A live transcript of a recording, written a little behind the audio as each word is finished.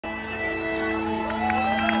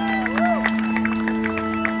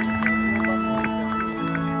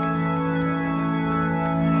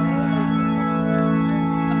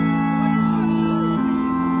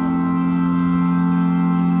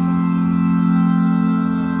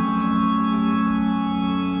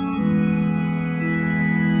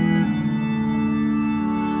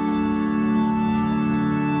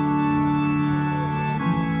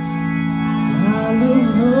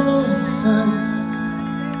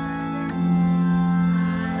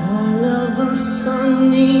a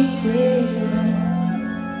sunny day that's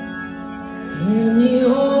any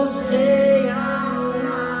old day I'm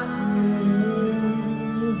not with.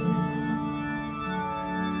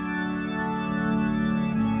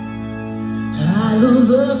 I love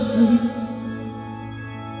the sea,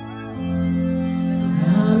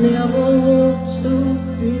 I never want to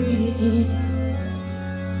be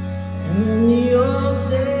in the old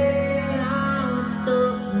day I'm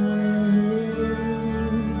stuck with.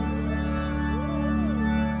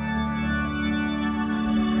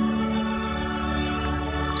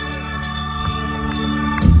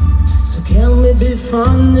 So can we be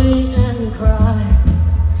funny and cry?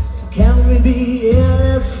 So can we be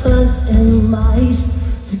elephant and mice?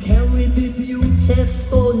 So can we be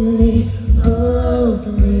beautifully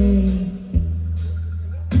ugly?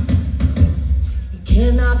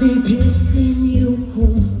 Can I be pissed in you?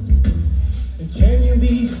 And can you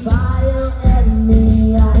be fire and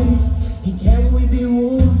me ice? And can we be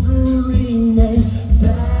Wolverine and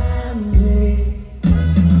Bambi?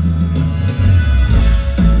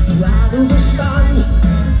 Out of the sun,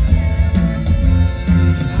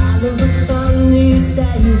 out of the sunny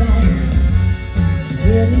daylight,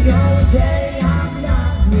 in the old day I'm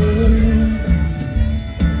not with.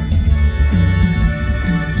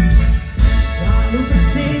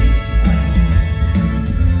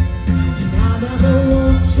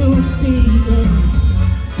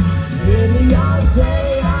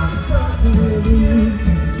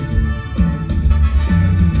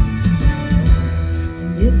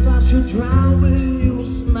 Drown with your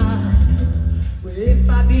smile. Well, if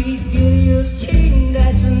I be guillotined,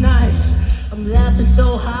 that's nice. I'm laughing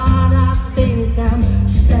so hard I think I'm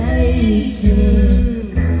Satan.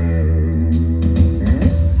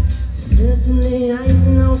 There certainly ain't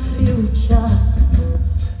no future.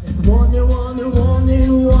 Like one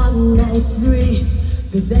night three.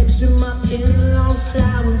 Cause extra my pillows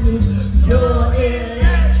clouded. Your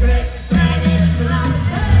electric Spanish clouded.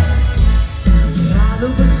 Out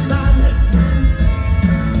of the sun,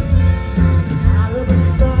 out of the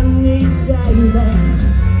sunny daylight,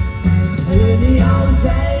 in the old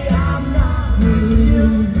day I'm not with you.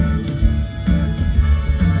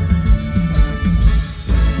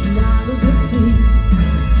 Out of the sea,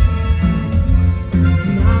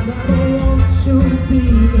 now that I want to be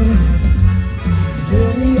there,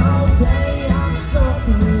 in the old day I'm stuck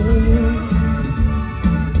with you.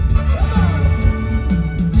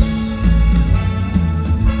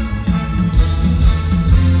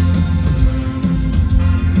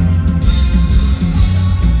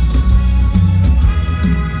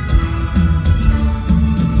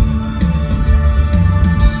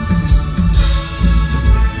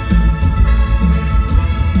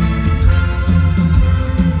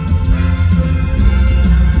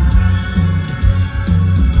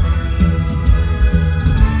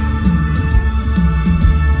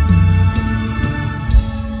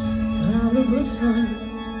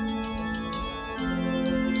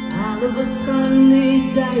 Out of a sunny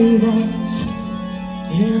day that's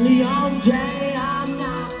in the old day I'm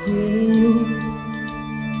not with you.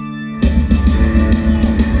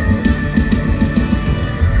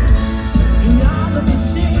 And out of the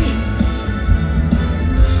sea,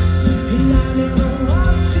 and I never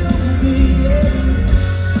want to be there.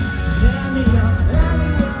 Tell me up, tell me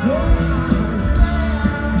what's going on.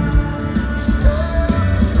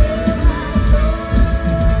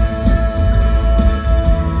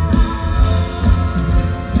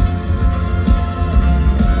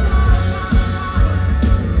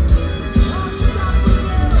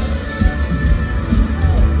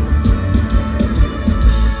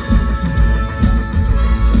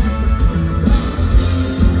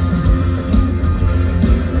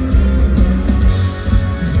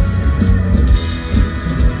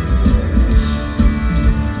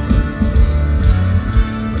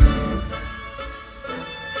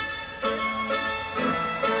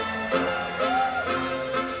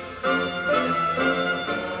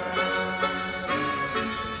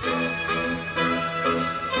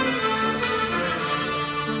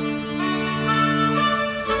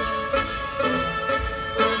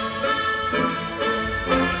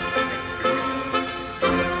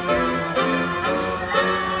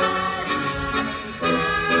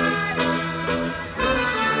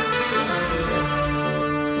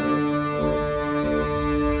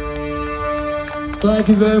 Thank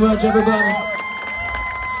you very much, everybody.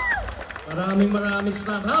 Maraming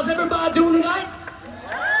salamat. How's everybody doing tonight?